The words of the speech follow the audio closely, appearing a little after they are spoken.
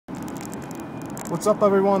What's up,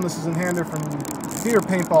 everyone? This is Inhander from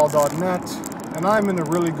fearpaintball.net, and I'm in a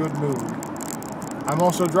really good mood. I'm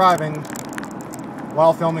also driving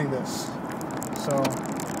while filming this, so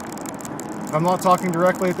if I'm not talking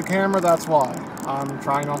directly at the camera, that's why. I'm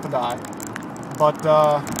trying not to die. But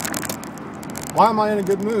why am I in a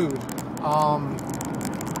good mood? I'm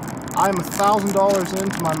 $1,000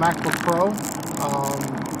 into my MacBook Pro,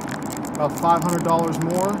 about $500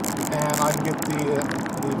 more, and I can get the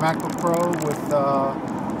MacBook Pro with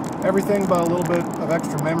everything but a little bit of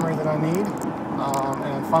extra memory that I need.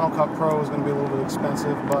 And Final Cut Pro is going to be a little bit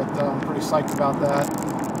expensive, but I'm pretty psyched about that.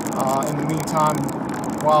 In the meantime,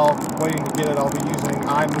 while waiting to get it, I'll be using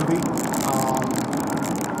iMovie.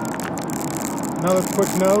 Another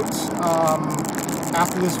quick note,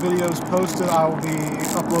 after this video is posted, I will be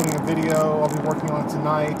uploading a video. I'll be working on it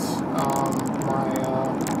tonight. My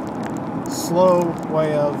slow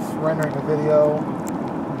way of rendering a video,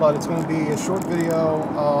 but it's going to be a short video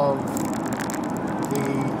of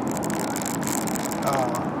the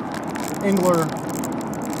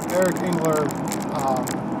Eric Engler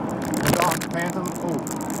Nagant Phantom.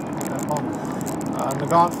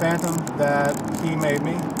 Nagant Phantom that he made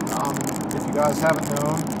me. If you guys haven't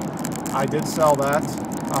known, I did sell that.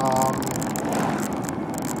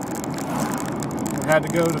 I had to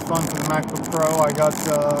go to fund for the MacBook Pro. I got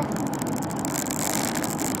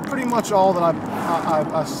pretty much all that I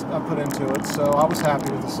put into it, so I was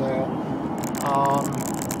happy with the sale.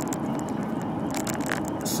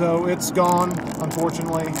 So it's gone,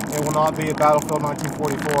 unfortunately. It will not be at Battlefield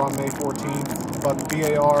 1944 on May 14th, but the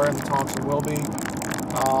BAR and the Thompson will be.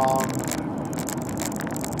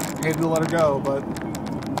 Hated to let her go, but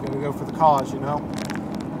gotta go for the cause, you know?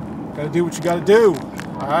 Gotta do what you gotta do,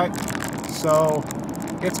 alright? So,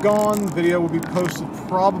 it's gone. The video will be posted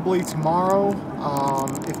probably tomorrow.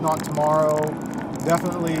 If not tomorrow,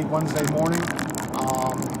 definitely Wednesday morning.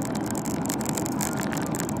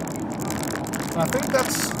 I think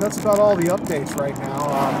that's about all the updates right now.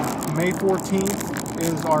 May 14th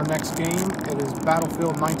is our next game. It is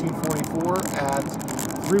Battlefield 1944 at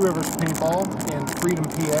Three Rivers Paintball in Freedom,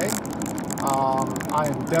 PA. I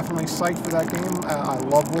am definitely psyched for that game. I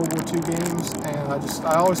love World War II games, and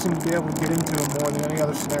I always seem to be able to get into them more than any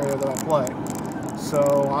other scenario that I play. So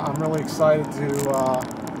I'm really excited to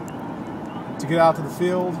get out to the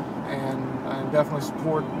field and definitely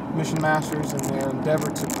support Mission Masters in their endeavor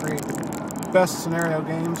to create the best scenario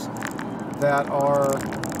games that are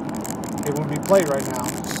able to be played right now.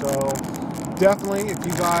 So definitely, if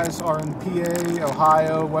you guys are in PA,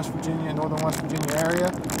 Ohio, West Virginia, Northern West Virginia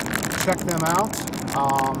area, check them out.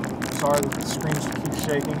 Sorry that the screen keeps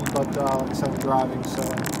shaking, but like I said, I'm driving, so,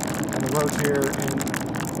 and the roads here in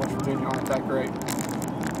West Virginia aren't that great.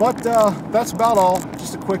 But that's about all.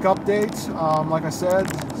 Just a quick update. Like I said,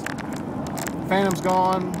 Phantom's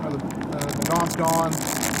gone, or the Nagant's gone.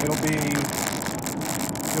 You'll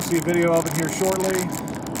see a video of it here shortly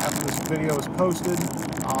after this video is posted.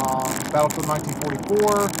 Battlefield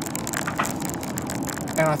 1944,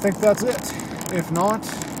 and I think that's it. If not,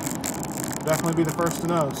 definitely be the first to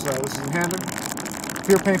know. So this is Inhander,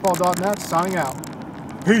 fearpaintball.net, signing out.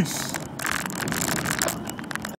 Peace.